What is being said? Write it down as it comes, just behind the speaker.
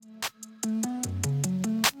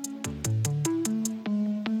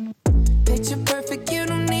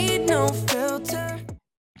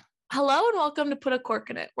welcome to Put a Cork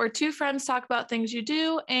in It, where two friends talk about things you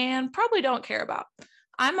do and probably don't care about.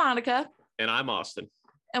 I'm Monica. And I'm Austin.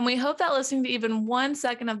 And we hope that listening to even 1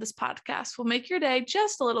 second of this podcast will make your day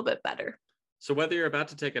just a little bit better. So whether you're about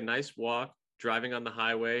to take a nice walk, driving on the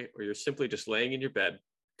highway, or you're simply just laying in your bed,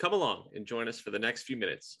 come along and join us for the next few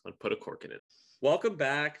minutes on Put a Cork in It. Welcome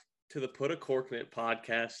back to the Put a Cork in It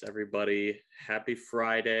podcast, everybody. Happy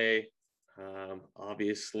Friday.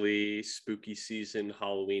 Obviously, spooky season,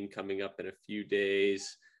 Halloween coming up in a few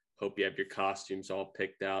days. Hope you have your costumes all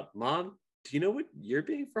picked out. Mom, do you know what you're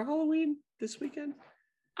being for Halloween this weekend?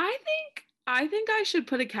 I think I should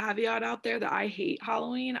put a caveat out there that I hate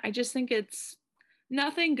Halloween. I just think it's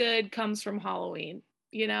nothing good comes from Halloween,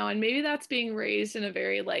 and maybe that's being raised in a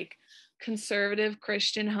very conservative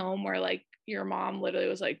Christian home where your mom literally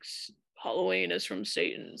was like, Halloween is from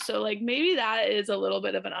Satan. So maybe that is a little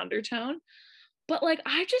bit of an undertone, but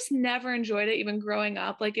I just never enjoyed it even growing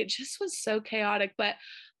up. It just was so chaotic, but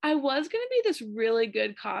I was going to be this really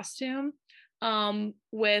good costume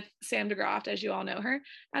with Sam DeGroff, as you all know her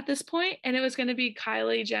at this point. And it was going to be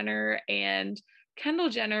Kylie Jenner and Kendall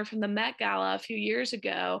Jenner from the Met Gala a few years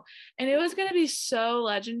ago. And it was going to be so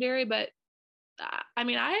legendary, but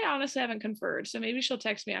I honestly haven't conferred, so maybe she'll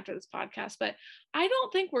text me after this podcast, but I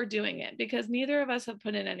don't think we're doing it because neither of us have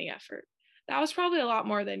put in any effort. That was probably a lot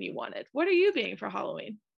more than you wanted. What are you being for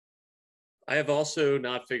Halloween? I have also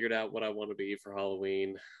not figured out what I want to be for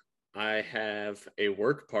Halloween. I have a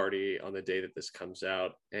work party on the day that this comes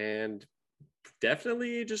out and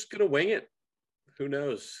definitely just going to wing it. Who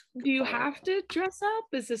knows? Do you have to dress up?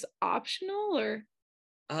 Is this optional or?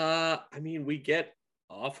 We get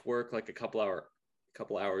off work a couple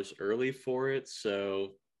hours early for it, so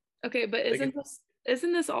okay, but isn't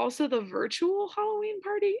this also the virtual Halloween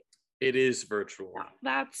party? It is virtual. Yeah,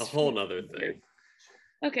 that's a whole nother thing.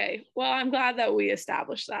 Okay, well, I'm glad that we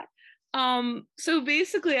established that. So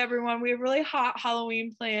basically, everyone, we have really hot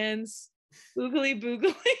Halloween plans. Boogly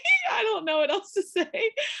boogly. I don't know what else to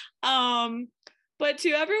say. But to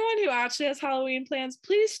everyone who actually has Halloween plans,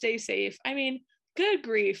 please stay safe. Good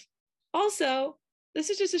grief. Also, this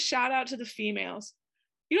is just a shout out to the females.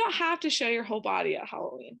 You don't have to show your whole body at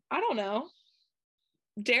Halloween. I don't know.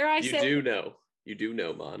 Dare I say? You do know. You do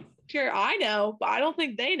know, Mon. Sure, I know, but I don't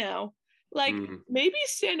think they know. Maybe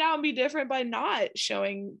stand out and be different by not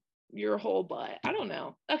showing your whole butt. I don't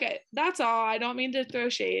know. Okay, that's all. I don't mean to throw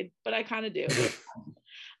shade, but I kind of do.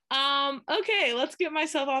 Okay, let's get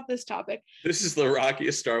myself off this topic. This is the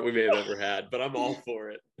rockiest start we may have ever had, but I'm all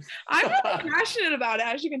for it. I'm really passionate about it,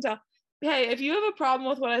 as you can tell. Hey, if you have a problem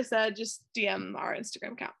with what I said, just DM our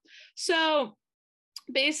Instagram account. So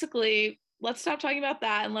basically, let's stop talking about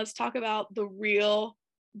that and let's talk about the real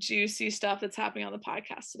juicy stuff that's happening on the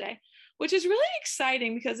podcast today, which is really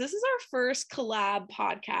exciting because this is our first collab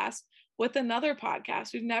podcast with another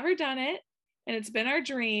podcast. We've never done it, and it's been our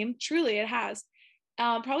dream. Truly, it has.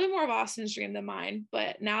 Probably more of Austin's dream than mine,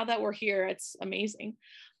 but now that we're here, it's amazing.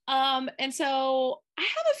 And so I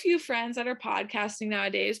have a few friends that are podcasting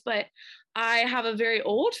nowadays, but I have a very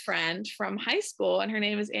old friend from high school, and her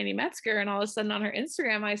name is Annie Metzger. And all of a sudden on her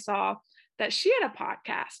Instagram, I saw that she had a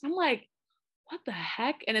podcast. I'm like, what the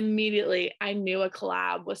heck? And immediately I knew a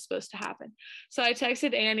collab was supposed to happen. So I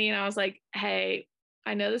texted Annie and I was like, hey,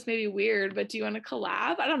 I know this may be weird, but do you want to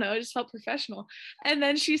collab? I don't know. It just felt professional. And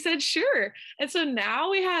then she said, sure. And so now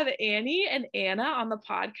we have Annie and Anna on the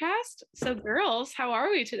podcast. So girls, how are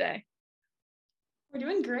we today? We're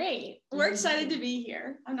doing great. We're excited to be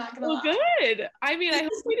here. I'm not going to lie. Good. I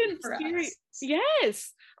hope we didn't scare you.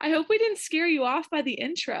 Yes. I hope we didn't scare you off by the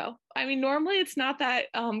intro. Normally it's not that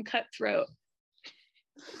cutthroat.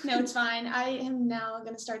 No, it's fine. I am now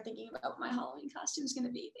going to start thinking about what my Halloween costume is going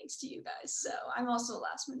to be thanks to you guys. So I'm also a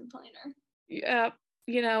last minute planner. Yeah.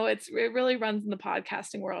 It really runs in the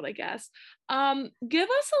podcasting world, I guess. Give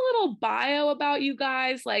us a little bio about you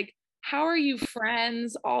guys. How are you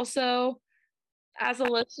friends? Also, as a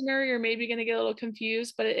listener, you're maybe going to get a little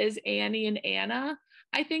confused, but it is Annie and Anna.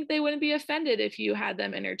 I think they wouldn't be offended if you had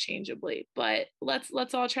them interchangeably, but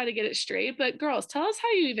let's all try to get it straight. But girls, tell us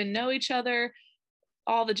how you even know each other,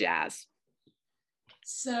 all the jazz.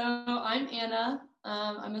 So I'm Anna.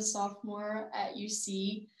 I'm a sophomore at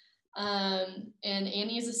UC, and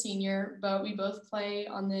Annie is a senior, but we both play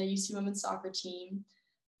on the UC women's soccer team.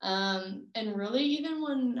 And really, even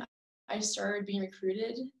when I started being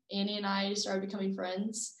recruited, Annie and I started becoming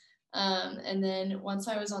friends. And then once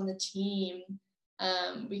I was on the team,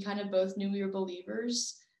 we kind of both knew we were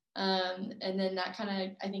believers. And then that kind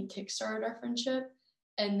of, I think, kickstarted our friendship.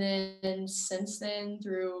 And then since then,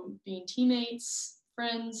 through being teammates,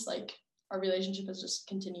 friends, our relationship has just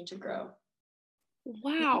continued to grow.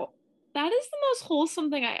 Wow. That is the most wholesome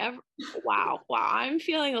thing I ever. Wow. Wow. I'm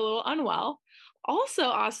feeling a little unwell. Also,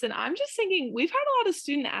 Austin, I'm just thinking we've had a lot of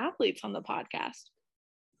student athletes on the podcast.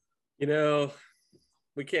 You know,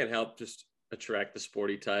 we can't help just attract the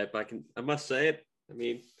sporty type. I must say it. I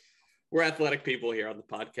mean, we're athletic people here on the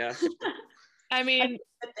podcast. I mean,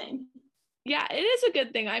 Good thing. yeah, it is a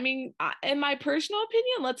good thing. I mean, in my personal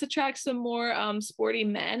opinion, let's attract some more sporty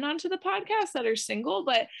men onto the podcast that are single.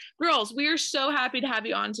 But girls, we are so happy to have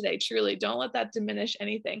you on today. Truly, don't let that diminish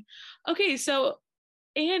anything. Okay, so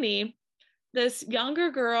Annie, this younger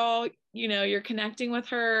girl, you know, you're connecting with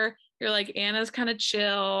her. You're like, Anna's kind of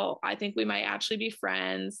chill. I think we might actually be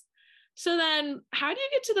friends. So then, how do you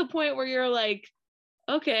get to the point where you're like,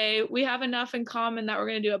 okay, we have enough in common that we're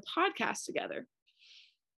going to do a podcast together?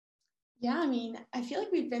 Yeah, I mean, I feel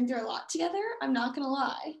like we've been through a lot together. I'm not gonna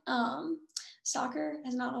lie. Soccer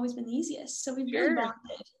has not always been the easiest, so we've really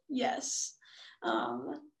bonded. Yes.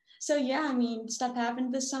 So yeah, I mean, stuff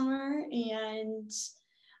happened this summer, and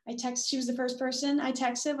she was the first person I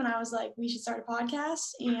texted when I was like, we should start a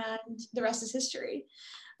podcast, and the rest is history.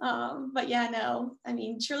 But yeah, no, I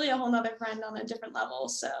mean, truly a whole nother friend on a different level.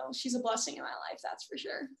 So she's a blessing in my life, that's for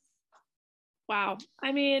sure. Wow.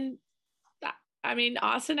 I mean,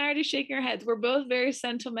 Austin and I are just shaking our heads. We're both very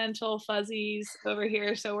sentimental fuzzies over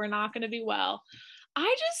here, so we're not going to be well.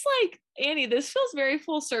 I just like, Annie, this feels very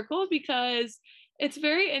full circle because it's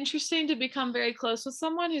very interesting to become very close with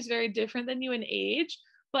someone who's very different than you in age.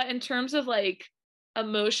 But in terms of like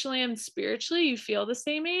emotionally and spiritually, you feel the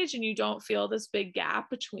same age and you don't feel this big gap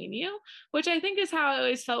between you, which I think is how I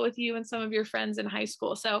always felt with you and some of your friends in high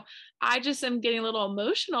school. So I just am getting a little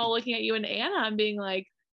emotional looking at you and Anna and being like,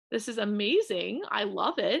 this is amazing. I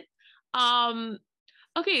love it.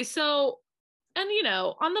 Okay, so, and you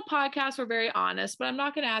know, on the podcast, we're very honest, but I'm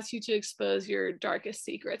not going to ask you to expose your darkest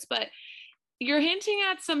secrets, but you're hinting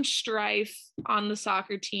at some strife on the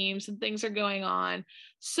soccer team. Some things are going on.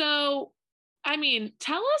 So, I mean,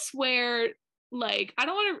 tell us where, like, I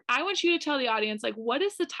want you to tell the audience, like, what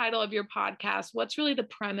is the title of your podcast? What's really the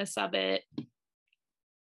premise of it?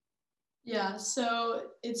 Yeah, so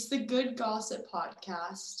it's the Good Gossip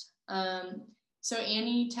podcast. So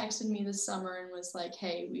Annie texted me this summer and was like,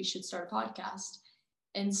 hey, we should start a podcast.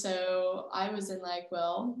 And so I was in like,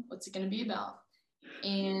 well, what's it going to be about?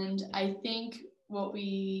 And I think what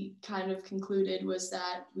we kind of concluded was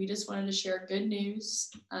that we just wanted to share good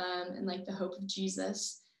news and like the hope of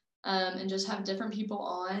Jesus and just have different people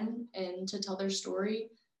on and to tell their story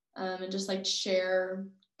and just like share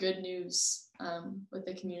good news with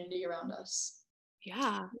the community around us.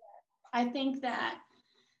 Yeah. I think that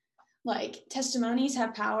like testimonies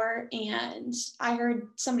have power, and I heard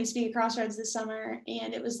somebody speak at Crossroads this summer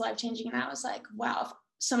and it was life-changing, and I was like, wow, if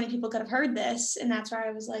so many people could have heard this. And that's where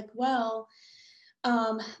I was like, well,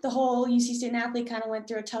 the whole UC student athlete kind of went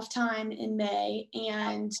through a tough time in May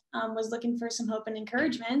and was looking for some hope and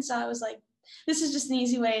encouragement. So I was like, this is just an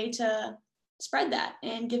easy way to spread that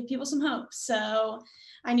and give people some hope. So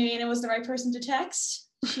I knew Anna was the right person to text.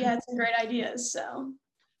 She had some great ideas. So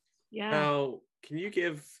yeah. Now, can you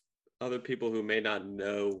give other people who may not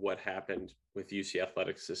know what happened with UC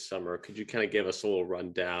Athletics this summer, could you kind of give us a little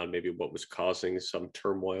rundown, maybe what was causing some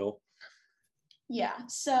turmoil? Yeah,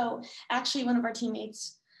 so actually one of our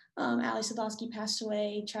teammates, Ali Sadowski, passed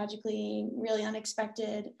away tragically, really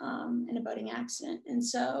unexpected in a boating accident. And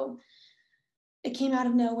so it came out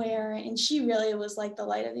of nowhere, and she really was like the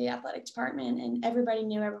light of the athletic department, and everybody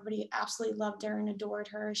knew, everybody absolutely loved her and adored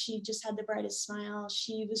her. She just had the brightest smile.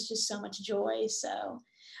 She was just so much joy. So,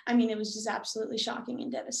 I mean, it was just absolutely shocking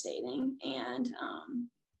and devastating. And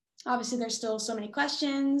obviously there's still so many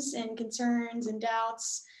questions and concerns and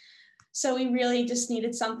doubts. So we really just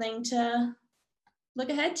needed something to look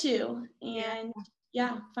ahead to and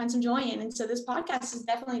find some joy in. And so this podcast has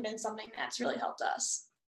definitely been something that's really helped us.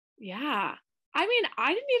 Yeah. I mean,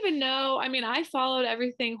 I didn't even know. I mean, I followed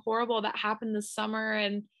everything horrible that happened this summer,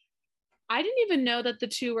 and I didn't even know that the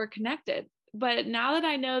two were connected. But now that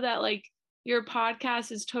I know that, like, your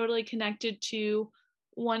podcast is totally connected to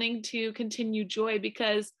wanting to continue joy,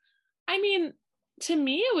 because, I mean, to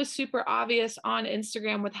me, it was super obvious on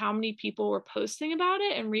Instagram with how many people were posting about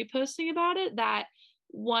it and reposting about it that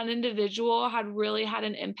one individual had really had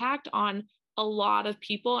an impact on a lot of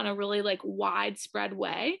people in a really like widespread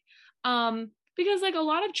way. Because like a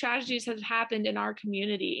lot of tragedies have happened in our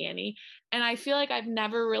community, Annie, and I feel like I've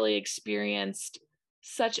never really experienced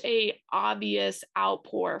such a obvious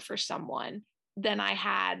outpour for someone than I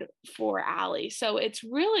had for Ali. So it's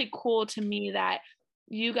really cool to me that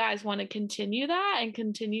you guys want to continue that and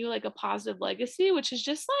continue like a positive legacy, which is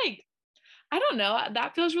just like, I don't know,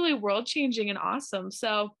 that feels really world changing and awesome.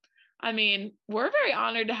 So I mean, we're very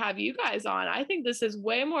honored to have you guys on. I think this is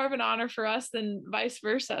way more of an honor for us than vice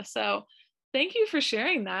versa. So thank you for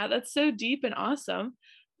sharing that. That's so deep and awesome.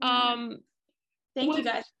 Thank you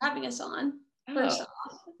guys for having us on. First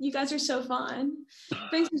off, you guys are so fun.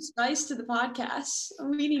 Bring some spice to the podcast.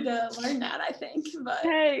 We need to learn that, I think. But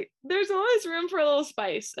hey, there's always room for a little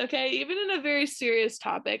spice, okay? Even in a very serious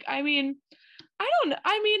topic. I mean, how do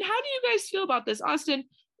you guys feel about this? Austin,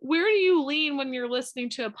 where do you lean when you're listening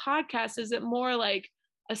to a podcast? Is it more like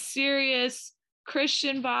a serious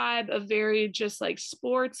Christian vibe, a very just like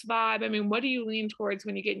sports vibe? I mean, what do you lean towards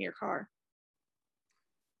when you get in your car?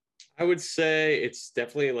 I would say it's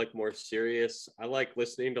definitely like more serious. I like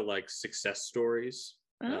listening to like success stories.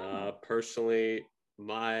 Personally,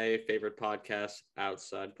 my favorite podcast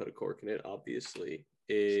outside Put a Cork in It, obviously,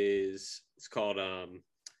 it's called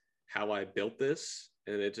How I Built This.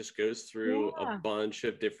 And it just goes through a bunch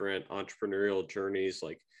of different entrepreneurial journeys.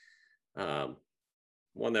 Like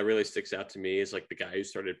one that really sticks out to me is like the guy who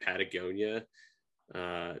started Patagonia,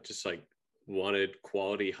 just like wanted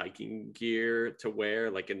quality hiking gear to wear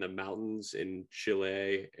like in the mountains in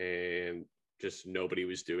Chile, and just nobody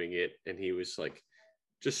was doing it. And he was like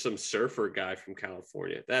just some surfer guy from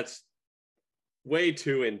California. That's way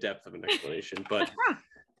too in-depth of an explanation, but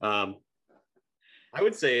I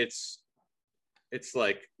would say it's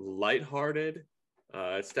like lighthearted.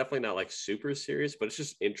 It's definitely not like super serious, but it's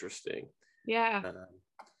just interesting. Yeah.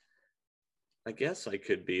 I guess I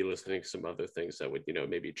could be listening to some other things that would,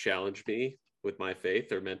 maybe challenge me with my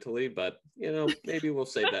faith or mentally, but maybe we'll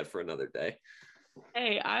save that for another day.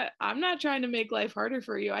 Hey, I'm not trying to make life harder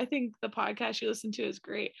for you. I think the podcast you listen to is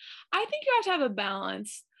great. I think you have to have a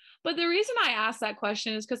balance. But the reason I asked that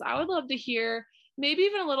question is because I would love to hear maybe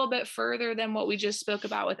even a little bit further than what we just spoke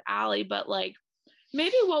about with Allie, but like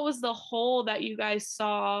maybe what was the hole that you guys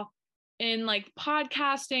saw in like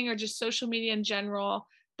podcasting or just social media in general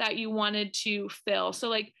that you wanted to fill? So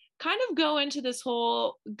like kind of go into this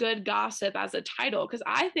whole good gossip as a title, because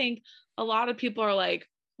I think a lot of people are like,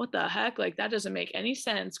 what the heck? Like that doesn't make any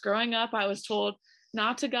sense. Growing up, I was told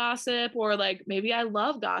not to gossip, or like maybe I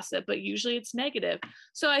love gossip, but usually it's negative.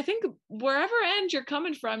 So I think wherever end you're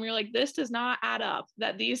coming from, you're like, this does not add up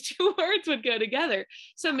that these two words would go together.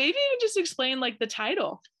 So maybe you can just explain like the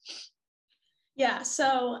title. Yeah,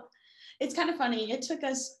 so it's kind of funny. It took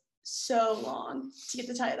us so long to get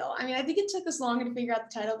the title. I mean, I think it took us longer to figure out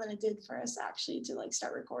the title than it did for us actually to like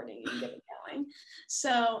start recording and get it going.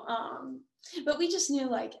 So, but we just knew,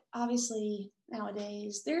 like, obviously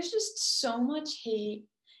nowadays there's just so much hate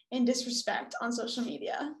and disrespect on social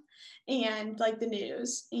media and like the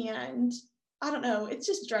news, and I don't know, it's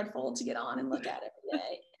just dreadful to get on and look at every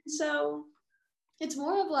day. So it's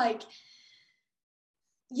more of like,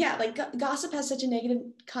 yeah, like gossip has such a negative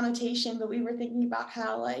connotation, but we were thinking about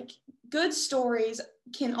how like good stories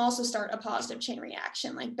can also start a positive chain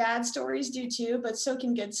reaction. Like bad stories do too, but so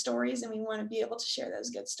can good stories. And we want to be able to share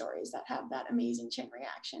those good stories that have that amazing chain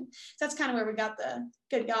reaction. So that's kind of where we got the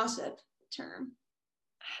good gossip term.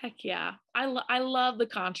 Heck yeah. I love the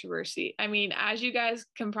controversy. I mean, as you guys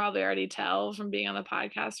can probably already tell from being on the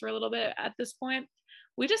podcast for a little bit at this point,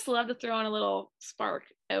 we just love to throw in a little spark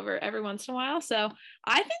over every once in a while. So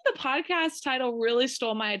I think the podcast title really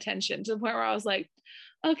stole my attention to the point where I was like,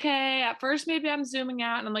 okay, at first maybe I'm zooming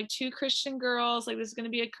out and I'm like, two Christian girls, like this is going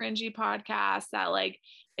to be a cringy podcast that like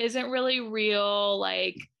isn't really real.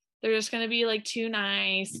 Like they're just going to be like too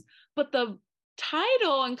nice. But the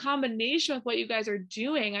title in combination with what you guys are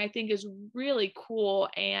doing, I think is really cool.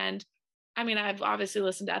 And I mean, I've obviously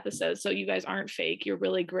listened to episodes, so you guys aren't fake. You're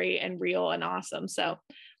really great and real and awesome. So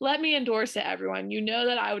let me endorse it, everyone. You know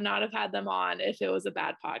that I would not have had them on if it was a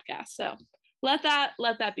bad podcast. So let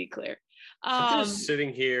that be clear. I'm just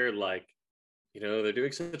sitting here like, they're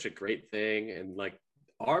doing such a great thing. And like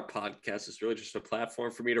our podcast is really just a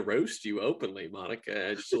platform for me to roast you openly,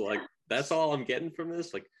 Monica. It's just like, that's all I'm getting from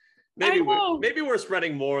this. Like maybe we're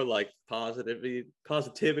spreading more like positivity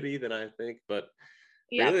than I think, but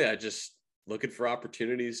really I just looking for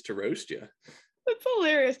opportunities to roast you. That's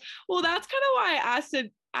hilarious. Well, that's kind of why I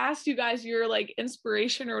asked you guys your like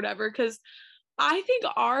inspiration or whatever, because I think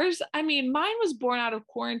ours, I mean, mine was born out of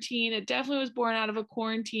quarantine. It definitely was born out of a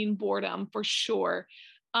quarantine boredom for sure.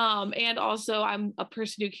 And also I'm a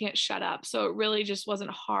person who can't shut up. So it really just wasn't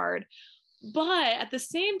hard. But at the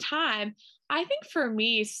same time, I think for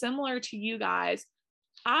me, similar to you guys,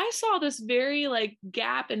 I saw this very like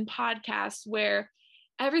gap in podcasts where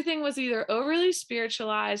everything was either overly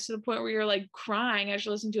spiritualized to the point where you're like crying as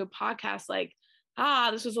you listen to a podcast, like,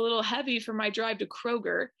 this was a little heavy for my drive to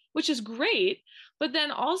Kroger, which is great. But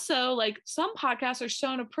then also like some podcasts are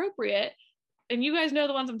so inappropriate and you guys know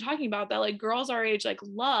the ones I'm talking about that like girls our age like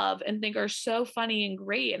love and think are so funny and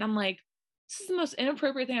great. And I'm like, this is the most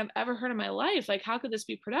inappropriate thing I've ever heard in my life. Like, how could this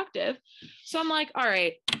be productive? So I'm like, all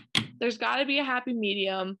right, there's got to be a happy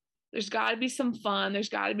medium. There's got to be some fun. There's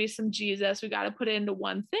got to be some Jesus. We got to put it into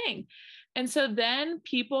one thing. And so then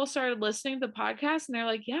people started listening to the podcast and they're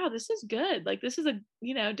like, yeah, this is good. Like, this is a,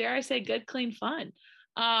 you know, dare I say, good, clean fun.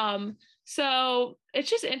 So it's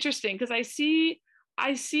just interesting because I see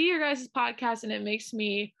your guys' podcast and it makes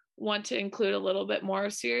me want to include a little bit more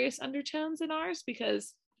serious undertones in ours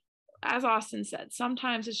because, as Austin said,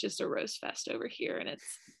 sometimes it's just a roast fest over here and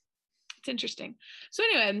it's interesting. So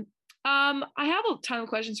anyway, I have a ton of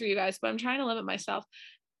questions for you guys, but I'm trying to limit myself.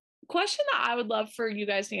 Question that I would love for you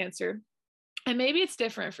guys to answer, and maybe it's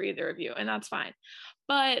different for either of you, and that's fine.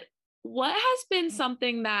 But what has been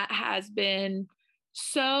something that has been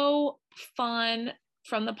so fun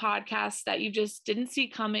from the podcast that you just didn't see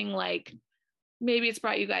coming? Like maybe it's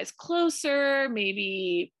brought you guys closer,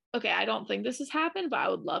 maybe, okay, I don't think this has happened, but I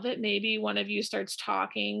would love it. Maybe one of you starts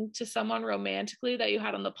talking to someone romantically that you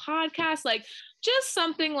had on the podcast, like just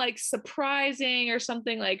something like surprising or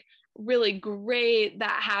something like really great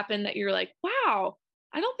that happened that you're like, wow,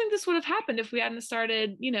 I don't think this would have happened if we hadn't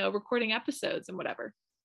started, you know, recording episodes and whatever.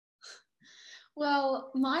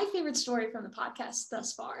 Well, my favorite story from the podcast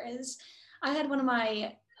thus far is I had one of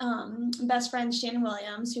my best friend Shannon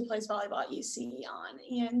Williams, who plays volleyball at UC, on,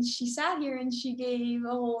 and she sat here and she gave a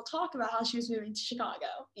whole talk about how she was moving to Chicago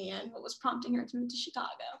and what was prompting her to move to Chicago.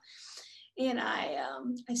 And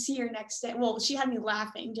I see her next day. Well, she had me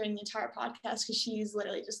laughing during the entire podcast because she's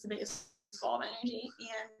literally just the biggest ball of energy.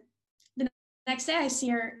 And the next day I see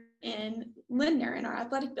her in Lindner in our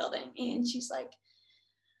athletic building, and she's like,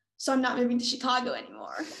 so I'm not moving to Chicago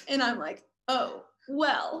anymore. And I'm like, oh,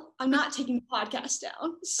 well, I'm not taking the podcast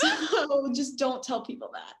down. So just don't tell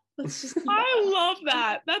people that. Let's just I love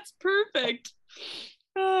that. That's perfect.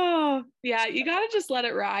 Oh, yeah. You got to just let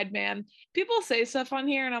it ride, man. People say stuff on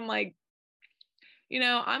here and I'm like, you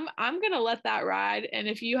know, I'm going to let that ride. And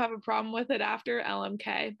if you have a problem with it after,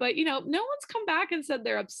 LMK. But, you know, no one's come back and said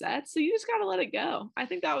they're upset. So you just got to let it go. I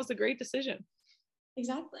think that was a great decision.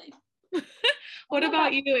 Exactly. What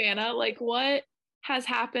about you, Anna? Like, what has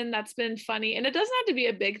happened that's been funny? And it doesn't have to be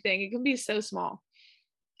a big thing. It can be so small.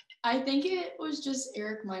 I think it was just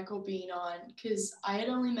Eric Michael being on because I had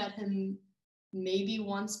only met him maybe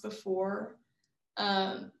once before.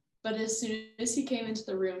 But as soon as he came into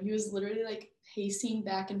the room, he was literally like pacing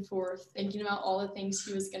back and forth, thinking about all the things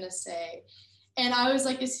he was going to say. And I was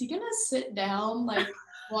like, is he going to sit down like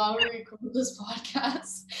while we record this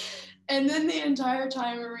podcast? And then the entire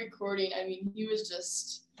time we're recording, I mean, he was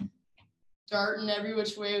just darting every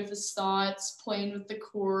which way with his thoughts, playing with the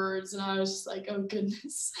chords, and I was just like, oh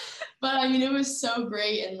goodness. But I mean, it was so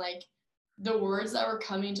great, and like the words that were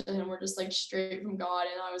coming to him were just like straight from God,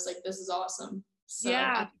 and I was like, this is awesome. So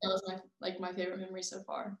yeah, that was my favorite memory so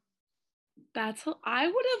far. I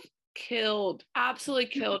would have absolutely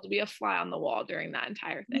killed to be a fly on the wall during that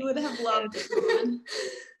entire thing. You would have loved it.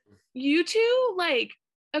 You two, like,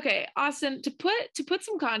 okay, Austin, to put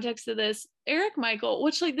some context to this, Eric Michael,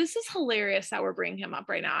 which like this is hilarious that we're bringing him up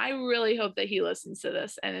right now. I really hope that he listens to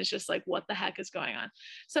this and it's just like, what the heck is going on?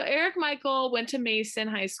 So Eric Michael went to Mason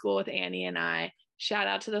High School with Annie and I. Shout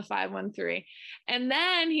out to the 513. And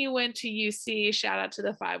then he went to UC, shout out to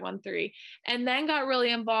the 513, and then got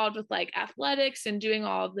really involved with like athletics and doing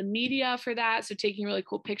all of the media for that. So taking really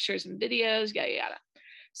cool pictures and videos, yada, yada.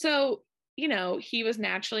 So, you know, he was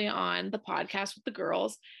naturally on the podcast with the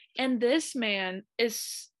girls. And this man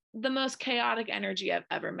is the most chaotic energy I've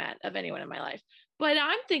ever met of anyone in my life. But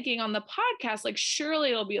I'm thinking on the podcast, like,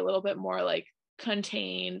 surely it'll be a little bit more like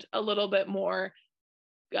contained, a little bit more,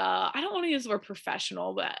 I don't want to use the word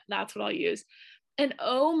professional, but that's what I'll use. And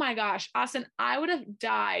oh my gosh, Austin, I would have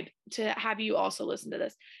died to have you also listen to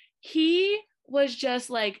this. He was just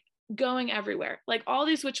like going everywhere, like all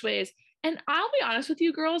these which ways. And I'll be honest with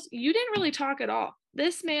you girls, you didn't really talk at all.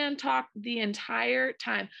 This man talked the entire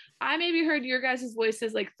time. I maybe heard your guys'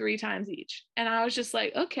 voices like 3 times each. And I was just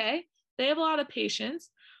like, okay, they have a lot of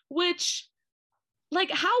patience, which,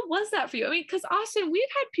 like, how was that for you? I mean, because Austin, we've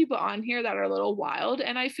had people on here that are a little wild.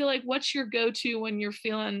 And I feel like, what's your go-to when you're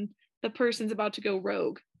feeling the person's about to go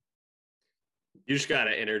rogue? You just got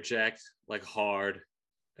to interject like hard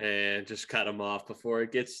and just cut them off before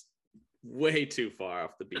it gets way too far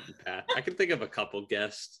off the beaten path. I can think of a couple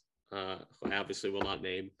guests who I obviously will not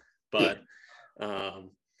name, but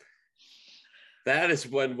that is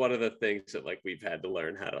one of the things that like we've had to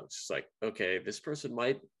learn how to just like, okay, this person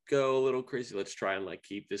might go a little crazy. Let's try and like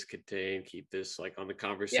keep this contained, keep this like on the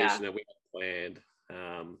conversation that we have planned.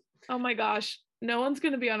 Oh my gosh. No one's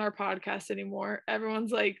going to be on our podcast anymore.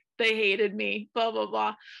 Everyone's like, they hated me, blah, blah,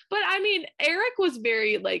 blah. But I mean, Eric was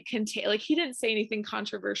very like, like he didn't say anything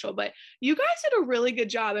controversial, but you guys did a really good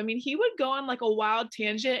job. I mean, he would go on like a wild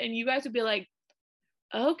tangent and you guys would be like,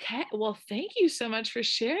 okay, well, thank you so much for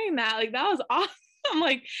sharing that. Like, that was awesome.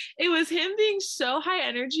 Like, it was him being so high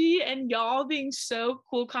energy and y'all being so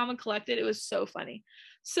cool, calm, and collected. It was so funny.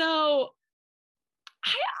 So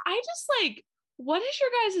I just like, what is your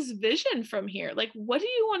guys' vision from here? Like, what do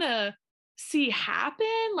you want to see happen?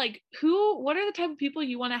 Like, what are the type of people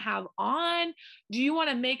you want to have on? Do you want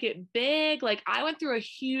to make it big? Like, I went through a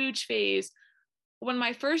huge phase when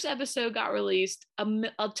my first episode got released. A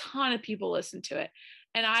ton of people listened to it.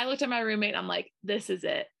 And I looked at my roommate and I'm like, this is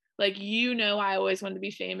it. Like, I always wanted to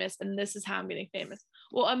be famous and this is how I'm getting famous.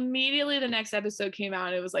 Well, immediately the next episode came out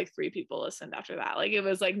and it was like 3 people listened after that. Like, it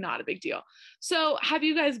was like not a big deal. So have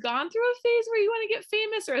you guys gone through a phase where you want to get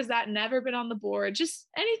famous, or has that never been on the board? Just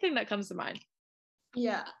anything that comes to mind.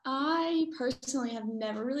 Yeah, I personally have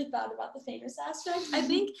never really thought about the famous aspect. I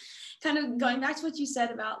think kind of going back to what you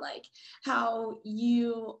said about like how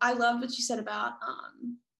I loved what you said about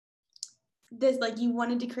this, like you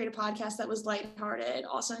wanted to create a podcast that was lighthearted,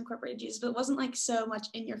 also incorporated Jesus, but it wasn't like so much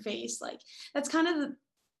in your face. Like that's kind of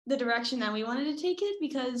the direction that we wanted to take it,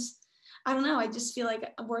 because I don't know, I just feel like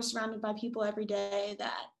we're surrounded by people every day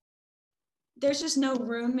that there's just no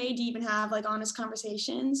room made to even have like honest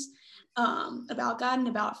conversations about God and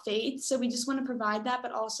about faith. So we just want to provide that,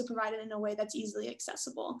 but also provide it in a way that's easily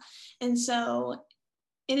accessible. And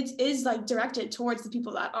it is like directed towards the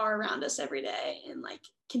people that are around us every day and like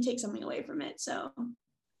can take something away from it. So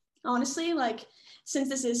honestly, like since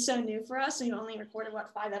this is so new for us and we only recorded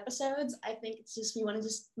 5 episodes, I think it's just, we want to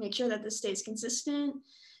just make sure that this stays consistent,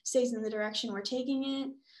 stays in the direction we're taking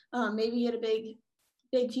it. Maybe get a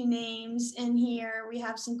big few names in here. We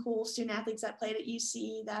have some cool student athletes that played at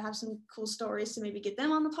UC that have some cool stories to maybe get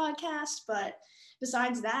them on the podcast. But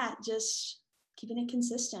besides that, just keeping it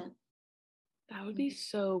consistent. That would be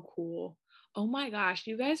so cool. Oh my gosh,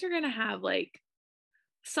 you guys are going to have like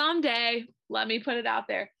someday, let me put it out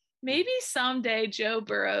there, maybe someday Joe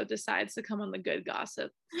Burrow decides to come on the Good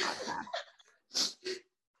Gossip podcast.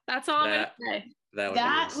 That's all I'm going to say.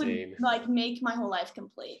 That would like make my whole life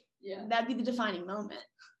complete. Yeah, that'd be the defining moment.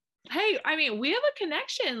 Hey, I mean, we have a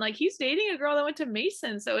connection. Like he's dating a girl that went to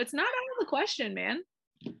Mason, so it's not out of the question, man.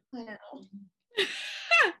 I know.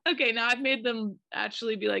 Okay, now I've made them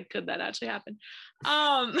actually be like, could that actually happen?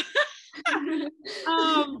 How do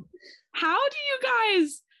you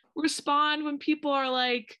guys respond when people are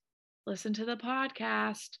like, listen to the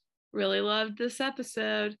podcast, really loved this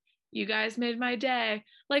episode, you guys made my day?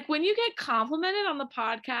 Like when you get complimented on the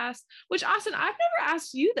podcast, which Austin, I've never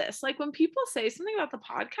asked you this, like when people say something about the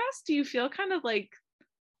podcast, do you feel kind of like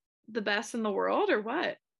the best in the world or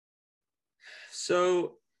what?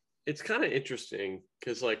 So it's kind of interesting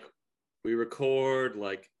because like we record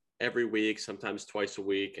like every week, sometimes twice a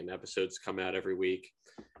week, and episodes come out every week.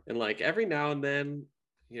 And like every now and then,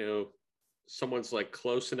 someone's like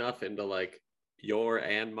close enough into like your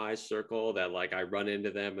and my circle that like I run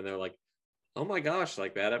into them and they're like, oh my gosh,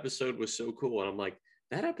 like that episode was so cool. And I'm like,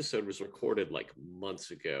 that episode was recorded like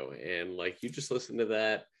months ago. And like, you just listen to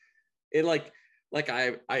that. It like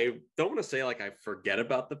I don't want to say like I forget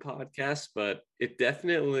about the podcast, but it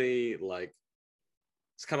definitely like,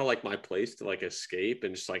 it's kind of like my place to like escape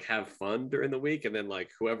and just like have fun during the week. And then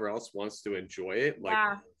like whoever else wants to enjoy it,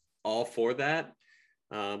 like all for that.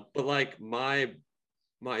 But like my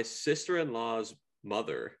sister-in-law's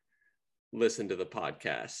mother listened to the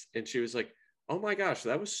podcast and she was like, oh my gosh,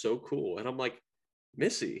 that was so cool. And I'm like,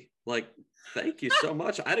 Missy, like, thank you so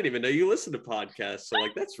much. I didn't even know you listened to podcasts. So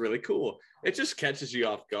like, that's really cool. It just catches you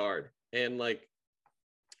off guard. And like,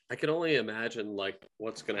 I can only imagine like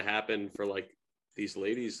what's going to happen for like these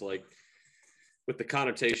ladies, like with the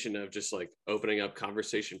connotation of just like opening up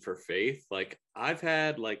conversation for faith. Like I've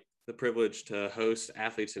had like the privilege to host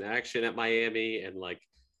Athletes in Action at Miami, and like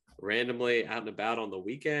randomly out and about on the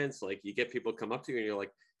weekends, like you get people come up to you and you're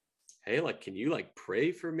like, hey, like, can you like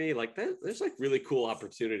pray for me? Like that, there's like really cool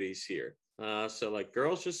opportunities here. So like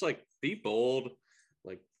girls, just like be bold,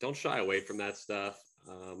 like don't shy away from that stuff.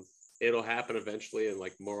 It'll happen eventually. And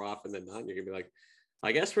like more often than not, you're gonna be like,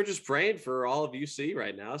 I guess we're just praying for all of UC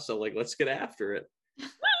right now. So like, let's get after it.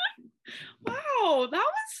 Wow. That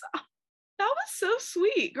was so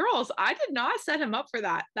sweet. Girls, I did not set him up for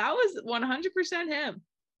that. That was 100% him.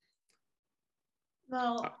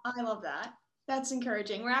 Well, I love that. That's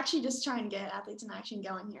encouraging. We're actually just trying to get Athletes in Action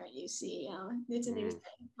going here at UC. It's a new thing,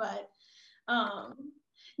 but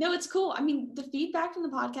No, it's cool. I mean, the feedback from the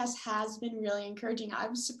podcast has been really encouraging. I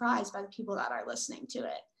was surprised by the people that are listening to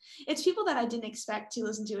it. It's people that I didn't expect to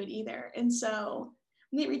listen to it either. And so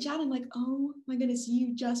when they reach out, I'm like, oh my goodness,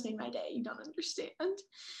 you just made my day. You don't understand.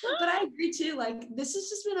 But I agree too. Like, this has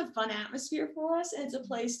just been a fun atmosphere for us. And it's a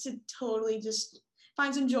place to totally just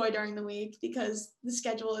find some joy during the week because the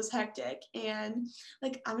schedule is hectic. And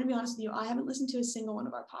like, I'm going to be honest with you, I haven't listened to a single one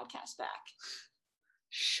of our podcasts back.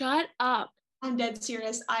 Shut up. I'm dead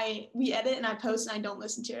serious. We edit and I post and I don't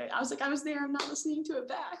listen to it. I was like, I was there. I'm not listening to it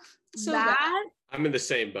back. So that bad. I'm in the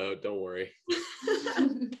same boat. Don't worry.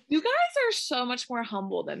 You guys are so much more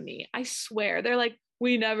humble than me. I swear. They're like,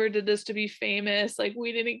 we never did this to be famous. Like,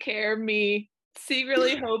 we didn't care. Me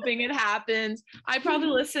secretly hoping it happens. I probably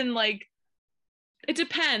listen, like, it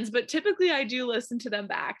depends, but typically I do listen to them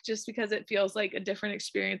back just because it feels like a different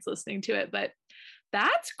experience listening to it. But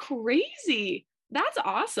that's crazy. That's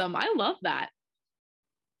awesome. I love that.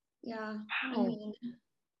 Yeah. Wow. I mean,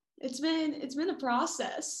 it's been a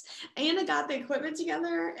process. Anna got the equipment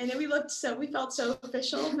together and then we felt so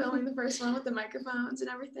official filming the first one with the microphones and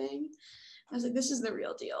everything. I was like, this is the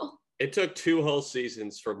real deal. It took 2 whole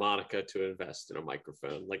seasons for Monica to invest in a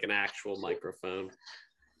microphone, like an actual microphone.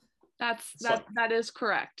 That is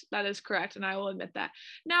correct. That is correct. And I will admit that.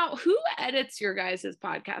 Now, who edits your guys'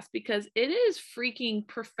 podcast? Because it is freaking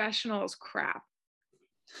professional as crap.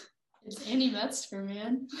 It's Annie Metzger,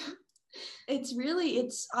 man.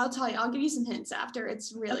 I'll tell you, I'll give you some hints after.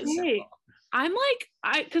 It's really simple. I'm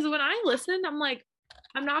like, because when I listened, I'm like,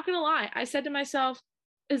 I'm not going to lie. I said to myself,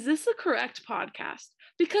 is this the correct podcast?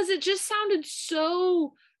 Because it just sounded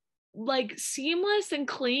so like seamless and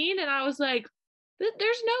clean. And I was like,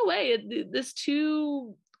 there's no way this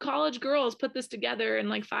 2 college girls put this together in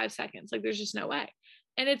like 5 seconds. Like, there's just no way.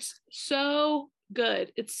 And it's so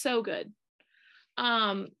good. It's so good.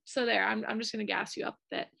 So there, I'm just going to gas you up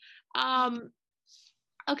a bit.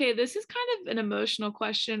 Okay, this is kind of an emotional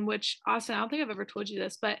question, which Austin, I don't think I've ever told you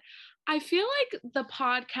this, but I feel like the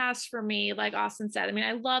podcast for me, like Austin said, I mean,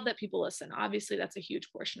 I love that people listen. Obviously, that's a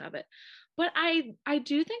huge portion of it. But I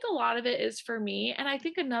do think a lot of it is for me. And I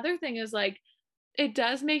think another thing is like, it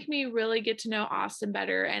does make me really get to know Austin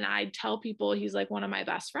better. And I tell people he's like one of my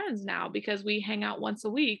best friends now because we hang out once a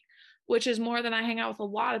week, which is more than I hang out with a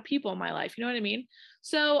lot of people in my life. You know what I mean?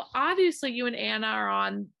 So obviously you and Anna are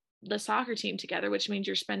on the soccer team together, which means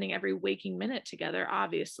you're spending every waking minute together,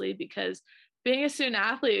 obviously, because being a student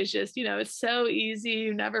athlete is just, it's so easy.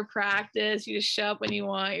 You never practice. You just show up when you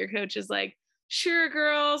want. Your coach is like, sure,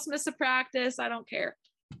 girls, miss a practice. I don't care.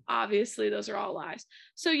 Obviously, those are all lies.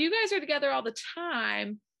 So you guys are together all the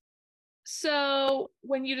time. So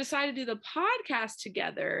when you decide to do the podcast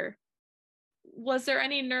together, was there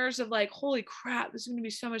any nerves of like, holy crap, this is going to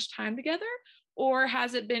be so much time together? Or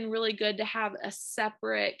has it been really good to have a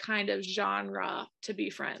separate kind of genre to be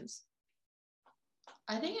friends?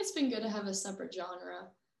 I think it's been good to have a separate genre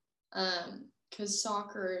because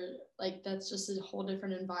soccer, like, that's just a whole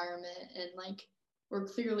different environment. And like, we're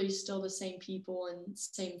clearly still the same people and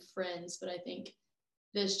same friends, but I think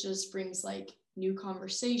this just brings like new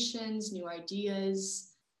conversations, new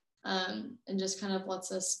ideas, and just kind of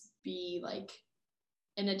lets us be like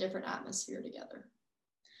in a different atmosphere together.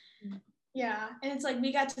 Yeah, and it's like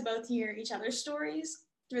we got to both hear each other's stories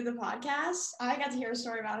through the podcast. I got to hear a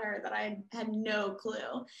story about her that I had no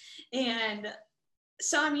clue. And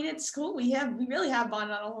so, I mean, it's cool. We really have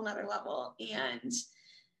bonded on a whole nother level. And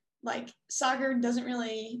like soccer doesn't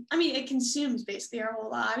really, I mean, it consumes basically our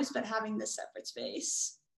whole lives, but having this separate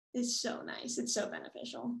space is so nice. It's so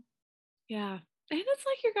beneficial. Yeah. And it's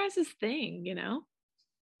like your guys' thing,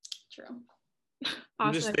 True.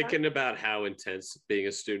 I'm just thinking about how intense being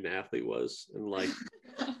a student athlete was, and like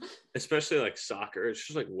especially like soccer, it's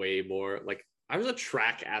just like way more like I was a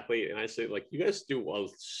track athlete and I say like you guys do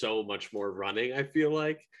so much more running, I feel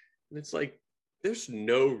like, and it's like there's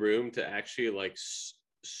no room to actually like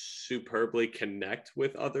superbly connect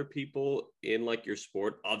with other people in like your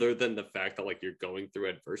sport other than the fact that like you're going through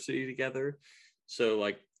adversity together. So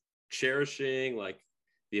like cherishing like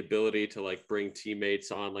the ability to like bring teammates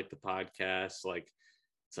on like the podcast, like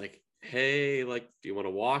it's like, hey, like, do you want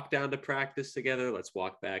to walk down to practice together? Let's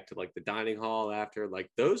walk back to like the dining hall after. Like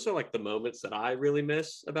those are like the moments that I really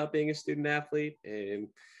miss about being a student athlete. And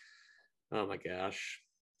oh my gosh,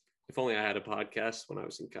 if only I had a podcast when I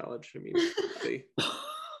was in college. I mean,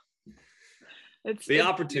 it's the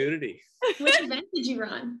opportunity. Which event did you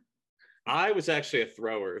run? I was actually a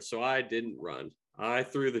thrower, so I didn't run. I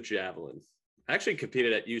threw the javelin. I actually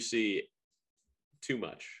competed at UC too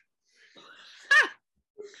much.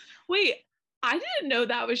 Wait, I didn't know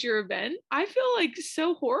that was your event. I feel like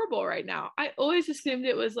so horrible right now. I always assumed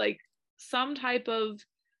it was like some type of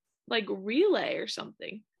like relay or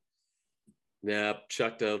something. Yeah,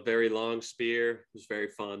 chucked a very long spear. It was very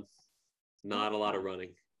fun. Not a lot of running.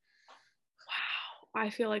 Wow,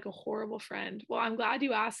 I feel like a horrible friend. Well, I'm glad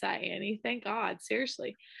you asked that, Annie. Thank God,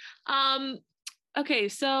 seriously. Okay,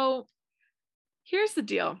 so here's the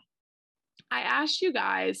deal. I asked you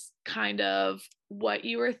guys kind of what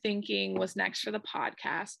you were thinking was next for the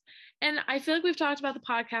podcast. And I feel like we've talked about the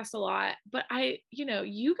podcast a lot, but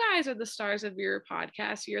you guys are the stars of your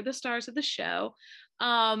podcast. You're the stars of the show.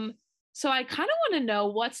 So I kind of want to know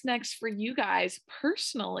what's next for you guys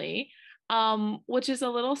personally, which is a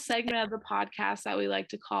little segment of the podcast that we like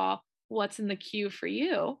to call What's in the Queue for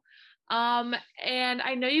You. And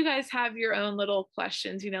I know you guys have your own little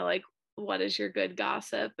questions, like what is your good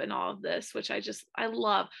gossip and all of this, which I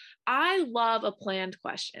love. I love a planned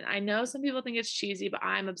question. I know some people think it's cheesy, but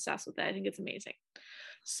I'm obsessed with it. I think it's amazing.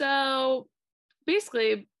 So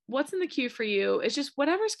basically, what's in the queue for you is just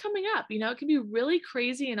whatever's coming up. It can be really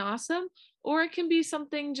crazy and awesome, or it can be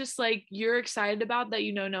something just like you're excited about that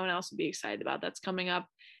no one else would be excited about that's coming up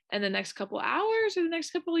in the next couple hours or the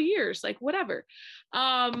next couple of years, like whatever.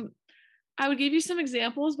 I would give you some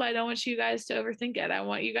examples, but I don't want you guys to overthink it. I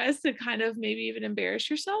want you guys to kind of maybe even embarrass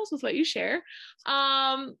yourselves with what you share.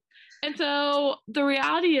 And so the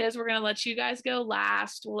reality is we're going to let you guys go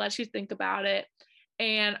last. We'll let you think about it.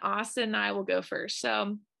 And Austin and I will go first.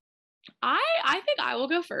 So I think I will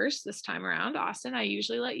go first this time around. Austin, I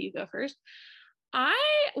usually let you go first.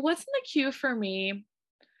 What's in the queue for me?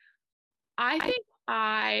 I think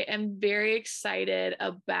I am very excited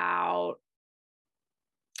about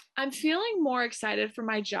I'm feeling more excited for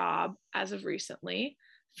my job as of recently,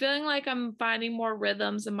 feeling like I'm finding more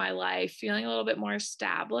rhythms in my life, feeling a little bit more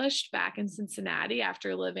established back in Cincinnati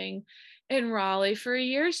after living in Raleigh for a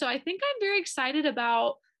year. So I think I'm very excited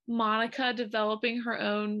about Monica developing her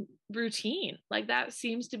own routine. Like that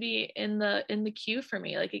seems to be in the queue for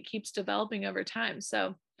me. Like it keeps developing over time.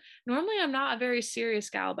 So normally I'm not a very serious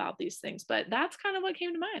gal about these things, but that's kind of what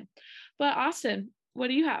came to mind. But Austin, what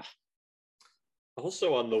do you have?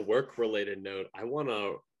 Also, on the work related note, I want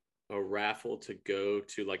a raffle to go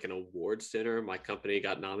to like an awards dinner. My company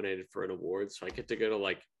got nominated for an award, so I get to go to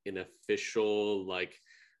like an official like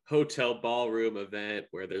hotel ballroom event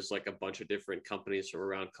where there's like a bunch of different companies from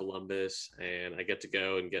around Columbus, and I get to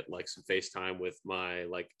go and get like some FaceTime with my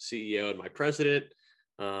like CEO and my president,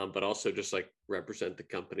 but also just like represent the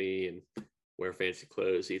company and wear fancy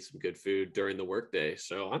clothes, eat some good food during the workday.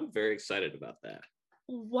 So I'm very excited about that.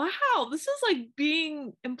 Wow, this is like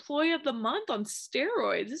being employee of the month on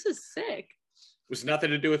steroids. This is sick. It was nothing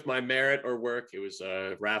to do with my merit or work. It was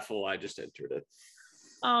a raffle. I just entered it.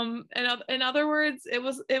 And in other words, it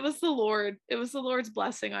was the Lord. It was the Lord's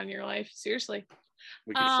blessing on your life. Seriously.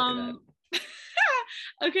 We can say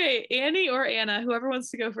that. Okay, Annie or Anna, whoever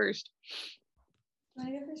wants to go first. Can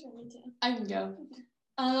I go first or me too? I can go.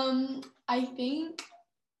 I think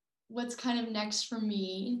what's kind of next for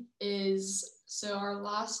me is, so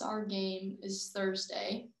our game is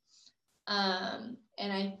Thursday. And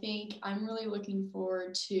I think I'm really looking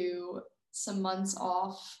forward to some months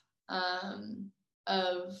off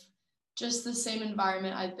of just the same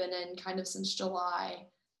environment I've been in kind of since July,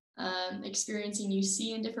 experiencing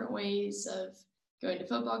UC in different ways, of going to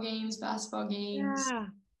football games, basketball games,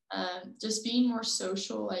 just being more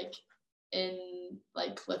social, like in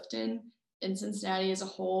like Clifton and Cincinnati as a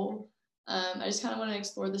whole. I just kind of want to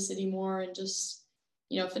explore the city more and just,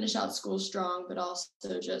 finish out school strong, but also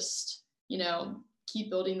just, keep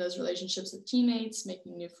building those relationships with teammates,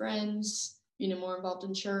 making new friends, being more involved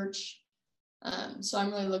in church. So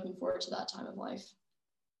I'm really looking forward to that time of life.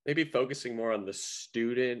 Maybe focusing more on the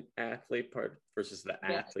student athlete part versus the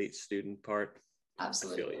athlete student part.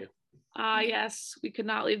 Absolutely. I feel you. Yes, we could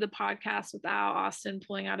not leave the podcast without Austin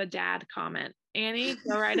pulling out a dad comment. Annie,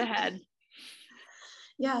 go right ahead.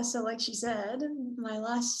 Yeah, so like she said, my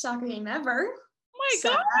last soccer game ever. Oh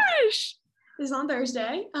my gosh! Is on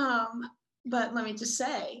Thursday. But let me just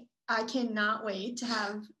say, I cannot wait to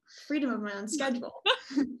have freedom of my own schedule.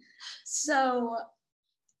 So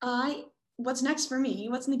what's next for me,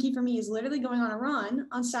 what's in the key for me is literally going on a run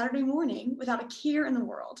on Saturday morning without a care in the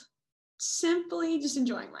world. Simply just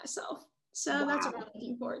enjoying myself. So That's what I'm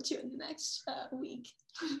looking forward to in the next week.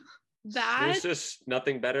 There's just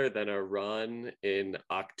nothing better than a run in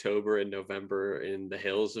October and November in the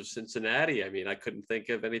hills of Cincinnati. I mean, I couldn't think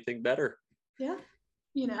of anything better. Yeah.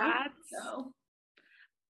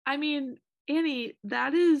 I mean, Annie,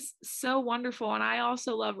 that is so wonderful. And I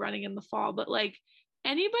also love running in the fall, but like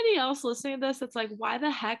anybody else listening to this that's like, why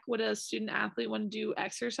the heck would a student athlete want to do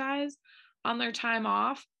exercise on their time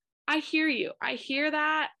off? I hear you. I hear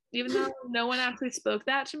that, even though no one actually spoke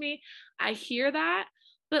that to me. I hear that.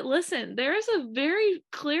 But listen, there is a very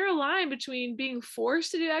clear line between being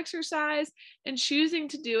forced to do exercise and choosing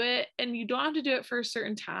to do it. And you don't have to do it for a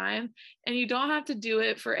certain time, and you don't have to do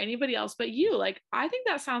it for anybody else but you. Like, I think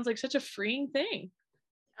that sounds like such a freeing thing.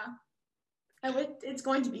 Yeah. It's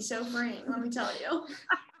going to be so freeing, let me tell you.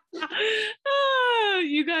 Oh,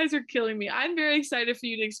 you guys are killing me. I'm very excited for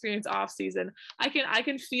you to experience off season. I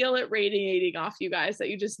can feel it radiating off you guys that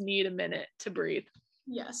you just need a minute to breathe.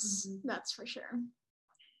 Yes, that's for sure.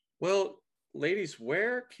 Well, ladies,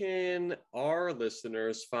 where can our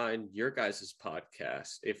listeners find your guys'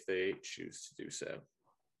 podcast if they choose to do so?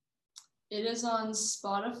 It is on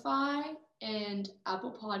Spotify and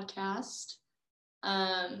Apple Podcast.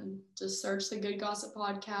 Just search the Good Gossip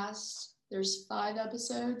Podcast. There's 5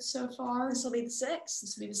 episodes so far. This will be the 6th.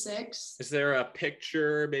 This will be the 6th. Is there a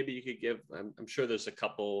picture maybe you could give? I'm sure there's a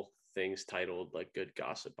couple things titled like Good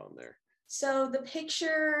Gossip on there. So the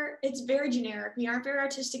picture, it's very generic. We aren't very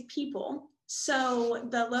artistic people. So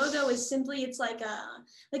the logo is simply, it's like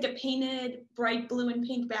a painted bright blue and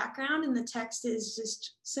pink background, and the text is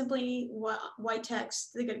just simply white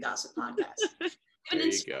text, the Good Gossip Podcast. There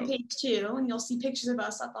And you go. page too, and you'll see pictures of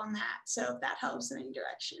us up on that. So if that helps in any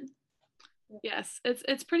direction. Yes,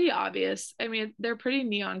 it's pretty obvious. I mean, they're pretty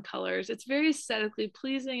neon colors. It's very aesthetically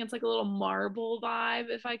pleasing. It's like a little marble vibe,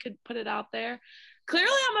 if I could put it out there.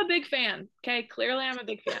 Clearly, I'm a big fan. Okay, clearly I'm a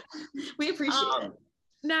big fan. We appreciate it.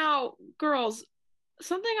 Now, girls,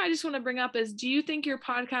 something I just want to bring up is, do you think your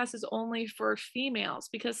podcast is only for females?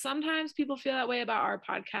 Because sometimes people feel that way about our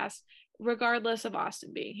podcast, regardless of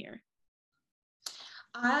Austin being here.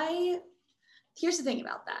 Here's the thing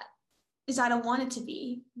about that, is I don't want it to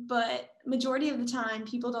be, but majority of the time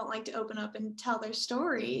people don't like to open up and tell their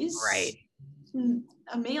stories. Right.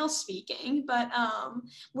 A male speaking, but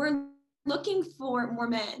we're looking for more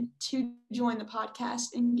men to join the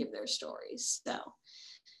podcast and give their stories. So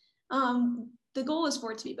the goal is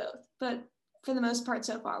for it to be both, but for the most part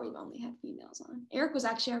so far we've only had females on. Eric was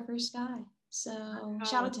actually our first guy, so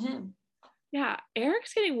shout out to him. Yeah,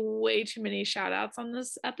 Eric's getting way too many shout outs on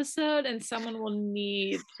this episode, and someone will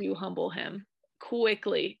need to humble him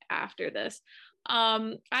quickly after this.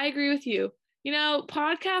 I agree with you. You know,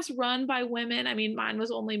 podcasts run by women, I mean, mine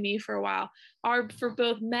was only me for a while, are for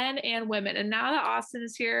both men and women. And now that Austin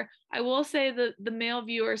is here, I will say that the male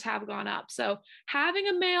viewers have gone up. So having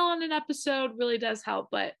a male on an episode really does help.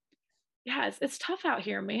 But yeah, it's tough out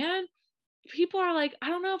here, man. People are like, I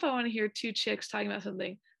don't know if I want to hear 2 chicks talking about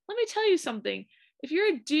something. Let me tell you something. If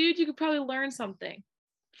you're a dude, you could probably learn something.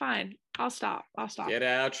 Fine. I'll stop. Get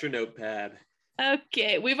out your notepad.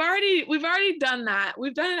 Okay. We've already done that.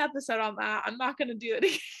 We've done an episode on that. I'm not going to do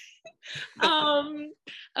it again.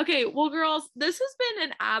 Okay. Well, girls, this has been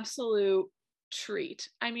an absolute treat.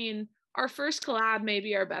 I mean, our first collab may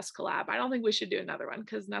be our best collab. I don't think we should do another one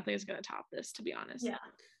because nothing's going to top this, to be honest. Yeah.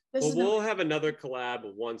 Well, we'll have another collab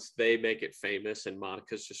once they make it famous and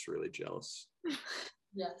Monica's just really jealous.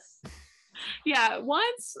 Yes. Yeah,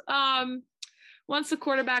 once the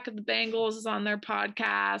quarterback of the Bengals is on their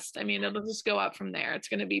podcast, I mean, it'll just go up from there. It's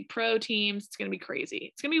going to be pro teams. It's going to be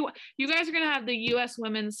crazy. It's going to be, you guys are going to have the U.S.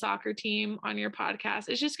 women's soccer team on your podcast.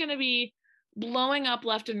 It's just going to be blowing up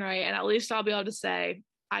left and right. And at least I'll be able to say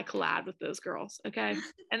I collabed with those girls. Okay.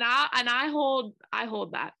 And I hold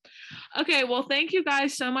that. Okay. Well, thank you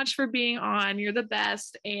guys so much for being on. You're the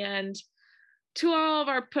best. And to all of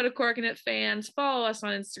our Put a Cork in It fans, follow us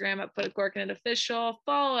on Instagram at Put a Cork in It Official.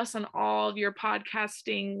 Follow us on all of your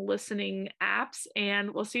podcasting listening apps,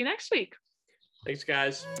 and we'll see you next week. Thanks,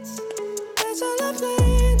 guys. It's a lovely